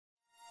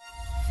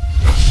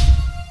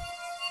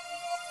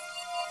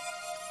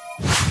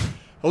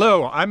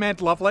Hello, I'm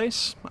Ed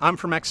Lovelace. I'm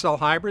from XL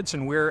Hybrids,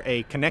 and we're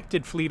a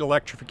connected fleet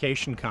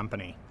electrification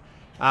company.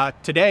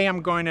 Today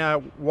I'm going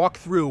to walk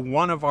through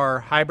one of our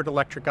hybrid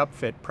electric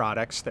upfit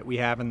products that we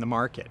have in the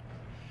market.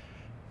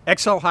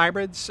 XL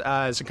Hybrids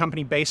is a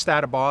company based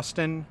out of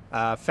Boston,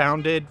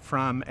 founded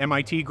from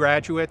MIT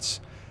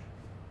graduates,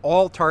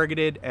 all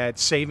targeted at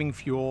saving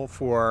fuel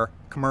for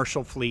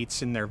commercial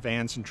fleets in their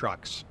vans and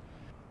trucks.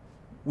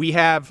 We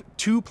have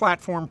two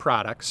platform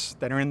products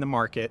that are in the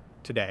market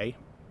today.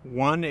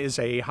 One is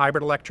a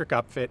hybrid electric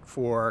upfit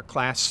for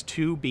Class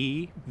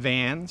 2B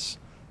vans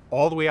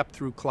all the way up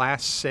through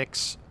Class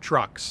 6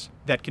 trucks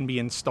that can be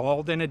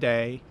installed in a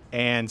day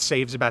and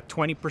saves about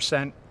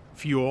 20%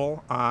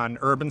 fuel on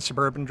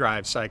urban-suburban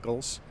drive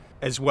cycles,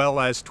 as well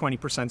as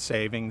 20%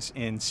 savings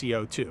in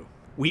CO2.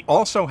 We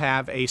also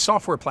have a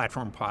software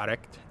platform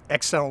product,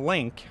 XL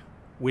Link,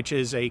 which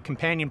is a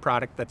companion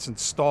product that's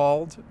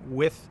installed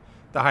with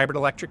the hybrid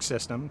electric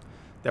system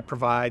that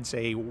provides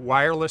a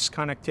wireless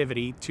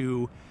connectivity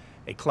to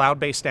a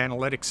cloud-based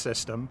analytics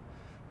system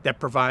that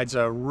provides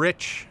a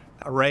rich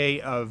array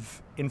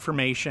of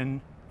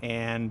information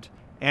and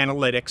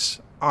analytics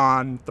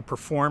on the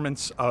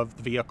performance of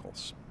the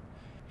vehicles.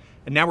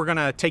 And now we're going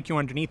to take you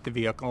underneath the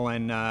vehicle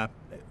and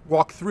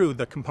walk through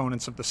the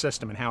components of the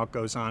system and how it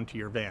goes onto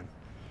your van.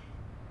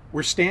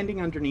 We're standing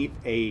underneath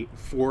a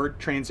Ford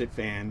Transit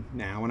van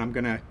now, and I'm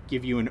going to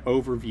give you an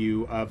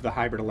overview of the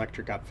hybrid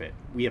electric upfit.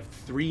 We have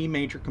three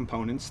major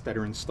components that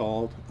are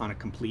installed on a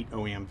complete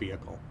OEM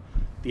vehicle: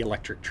 the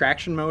electric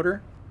traction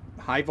motor,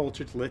 high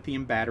voltage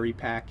lithium battery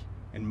pack,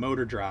 and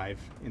motor drive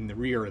in the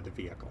rear of the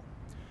vehicle.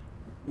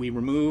 We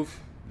remove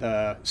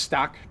the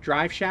stock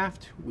drive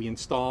shaft. We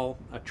install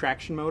a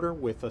traction motor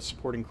with a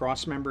supporting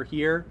cross member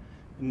here,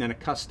 and then a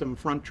custom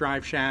front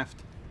drive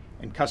shaft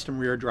and custom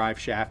rear drive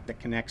shaft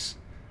that connects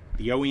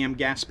the OEM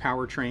gas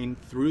powertrain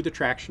through the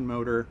traction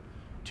motor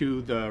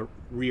to the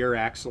rear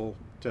axle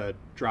to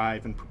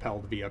drive and propel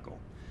the vehicle.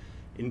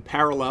 In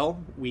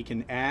parallel, we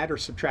can add or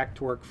subtract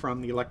torque from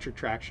the electric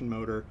traction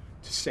motor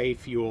to save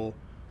fuel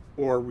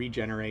or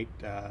regenerate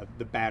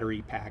the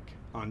battery pack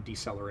on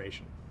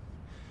deceleration.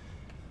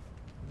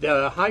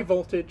 The high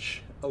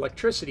voltage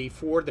electricity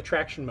for the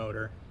traction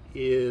motor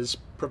is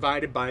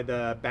provided by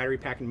the battery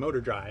pack and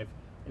motor drive.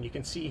 And you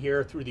can see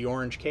here through the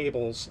orange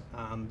cables,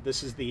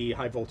 this is the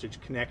high voltage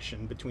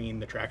connection between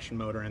the traction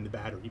motor and the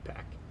battery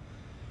pack.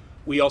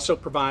 We also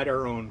provide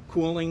our own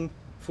cooling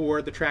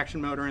for the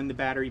traction motor and the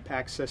battery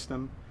pack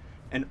system.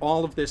 And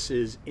all of this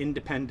is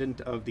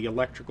independent of the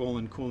electrical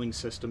and cooling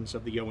systems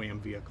of the OEM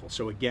vehicle.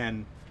 So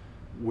again,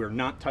 we're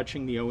not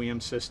touching the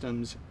OEM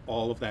systems.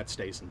 All of that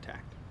stays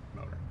intact.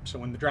 So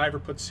when the driver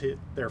puts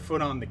their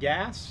foot on the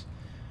gas,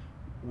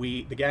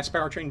 the gas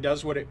powertrain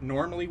does what it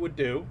normally would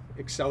do,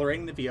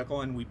 accelerating the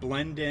vehicle, and we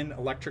blend in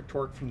electric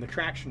torque from the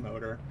traction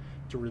motor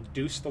to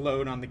reduce the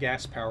load on the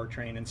gas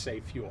powertrain and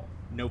save fuel.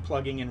 No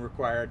plugging in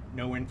required,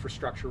 no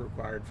infrastructure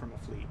required from a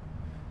fleet.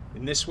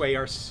 In this way,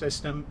 our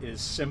system is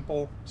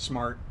simple,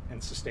 smart,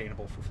 and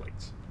sustainable for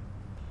fleets.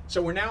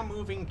 So we're now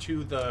moving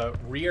to the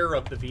rear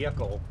of the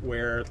vehicle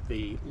where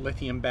the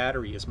lithium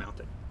battery is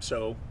mounted.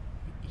 So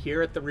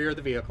here at the rear of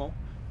the vehicle,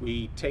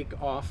 we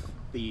take off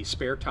the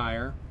spare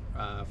tire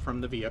from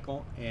the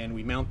vehicle, and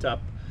we mount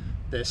up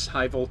this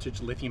high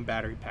voltage lithium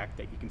battery pack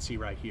that you can see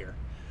right here.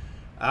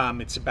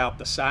 It's about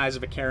the size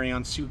of a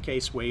carry-on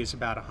suitcase, weighs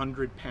about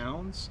 100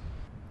 pounds.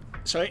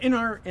 So in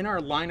our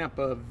lineup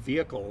of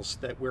vehicles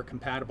that we're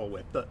compatible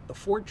with, the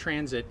Ford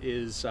Transit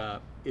is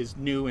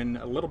new and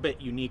a little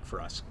bit unique for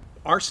us.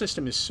 Our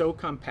system is so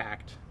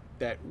compact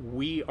that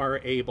we are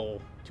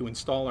able to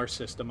install our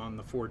system on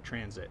the Ford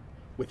Transit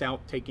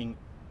without taking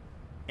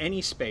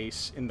any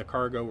space in the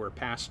cargo or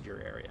passenger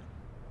area.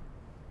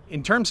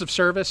 In terms of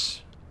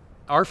service,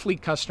 our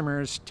fleet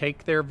customers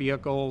take their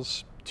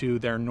vehicles to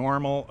their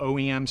normal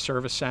OEM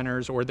service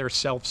centers or their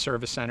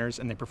self-service centers,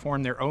 and they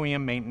perform their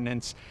OEM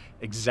maintenance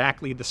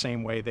exactly the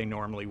same way they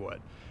normally would.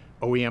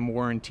 OEM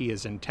warranty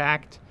is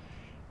intact,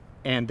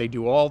 and they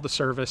do all the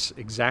service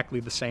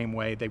exactly the same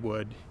way they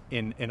would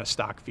in a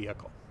stock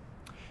vehicle.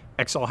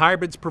 XL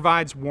Hybrids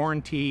provides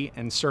warranty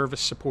and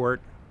service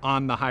support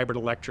on the hybrid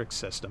electric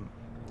system.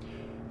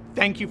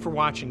 Thank you for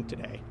watching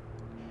today.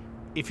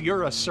 If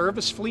you're a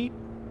service fleet,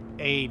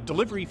 a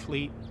delivery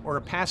fleet, or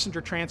a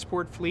passenger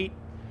transport fleet,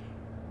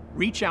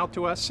 reach out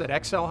to us at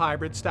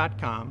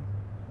xlhybrids.com.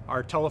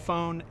 Our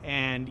telephone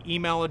and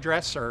email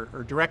address are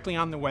directly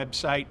on the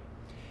website.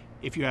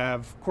 If you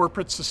have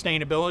corporate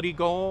sustainability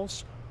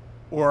goals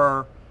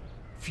or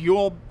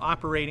fuel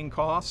operating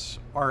costs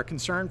are a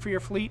concern for your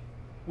fleet,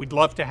 we'd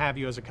love to have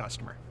you as a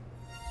customer.